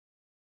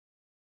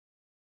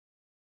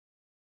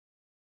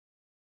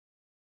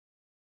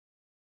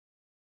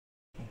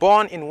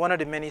Born in one of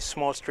the many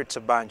small streets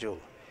of Banjul,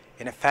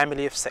 in a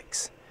family of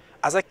 6,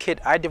 as a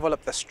kid I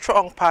developed a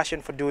strong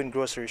passion for doing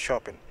grocery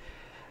shopping,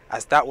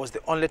 as that was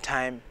the only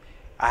time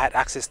I had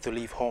access to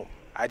leave home.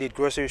 I did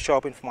grocery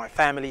shopping for my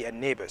family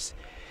and neighbors.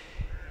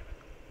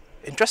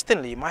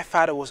 Interestingly, my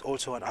father was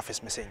also an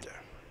office messenger.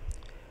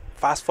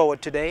 Fast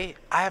forward today,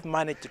 I have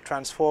managed to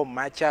transform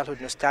my childhood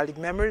nostalgic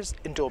memories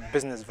into a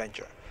business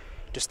venture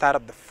to start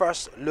up the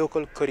first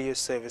local courier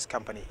service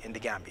company in the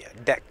Gambia,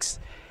 DEX.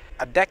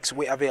 At DEX,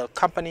 we avail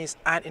companies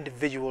and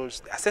individuals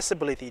the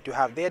accessibility to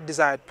have their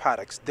desired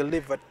products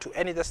delivered to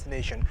any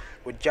destination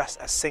with just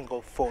a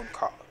single phone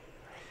call.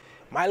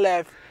 My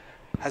life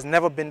has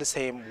never been the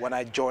same when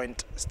I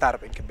joined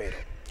Startup Incubator.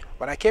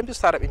 When I came to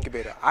Startup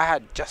Incubator, I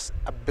had just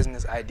a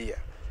business idea,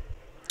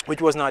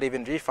 which was not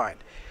even refined.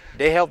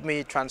 They helped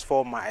me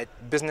transform my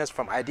business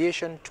from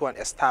ideation to an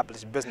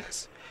established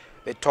business.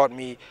 They taught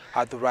me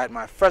how to write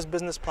my first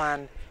business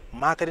plan,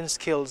 marketing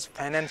skills,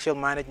 financial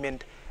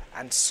management,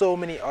 and so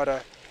many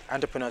other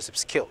entrepreneurship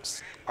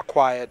skills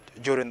acquired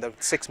during the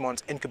 6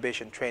 months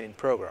incubation training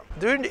program.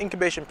 During the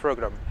incubation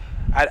program,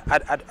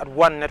 at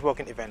one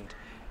networking event,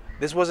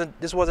 this was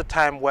a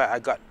time where I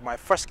got my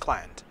first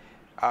client,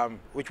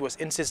 which was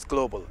Insys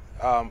Global,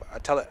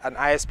 an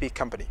ISP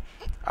company.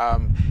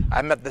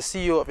 I met the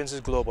CEO of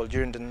Insys Global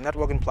during the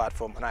networking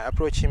platform, and I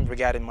approached him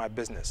regarding my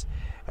business.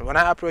 And when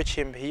I approached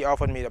him, he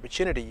offered me the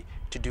opportunity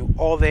to do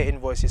all their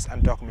invoices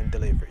and document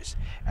deliveries.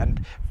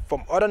 And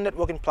from other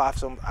networking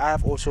platforms, I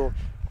have also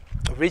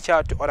reached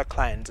out to other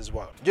clients as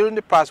well. During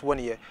the past 1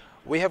 year,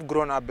 we have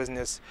grown our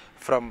business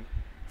from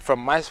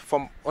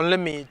only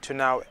me to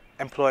now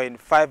employing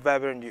 5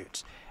 vibrant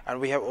youths. And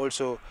we have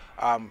also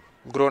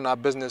grown our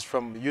business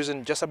from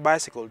using just a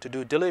bicycle to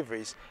do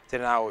deliveries to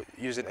now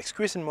using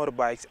excretion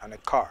motorbikes and a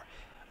car.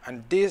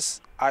 And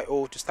this I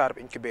owe to Startup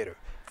Incubator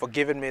for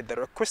giving me the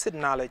requisite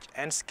knowledge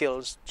and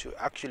skills to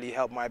actually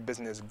help my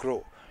business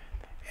grow.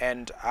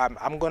 And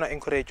I'm going to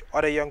encourage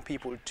other young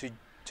people to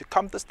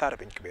come to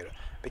Startup Incubator,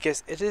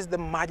 because it is the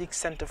magic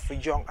center for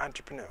young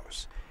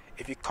entrepreneurs.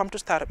 If you come to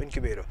Startup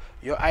Incubator,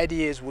 your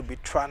ideas would be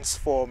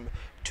transformed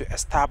to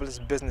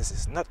established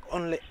businesses. Not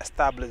only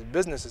established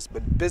businesses,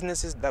 but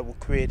businesses that will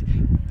create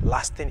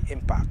lasting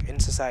impact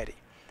in society.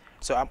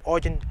 So I'm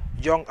urging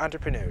young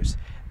entrepreneurs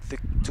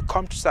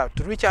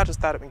to reach out to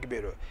Startup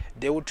Incubator.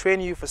 They will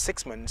train you for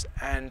 6 months,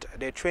 and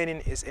their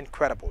training is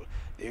incredible.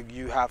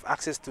 You have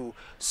access to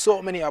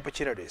so many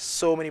opportunities,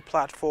 so many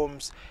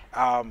platforms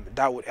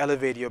that would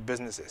elevate your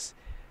businesses.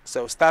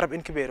 So Startup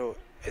Incubator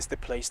is the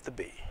place to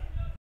be.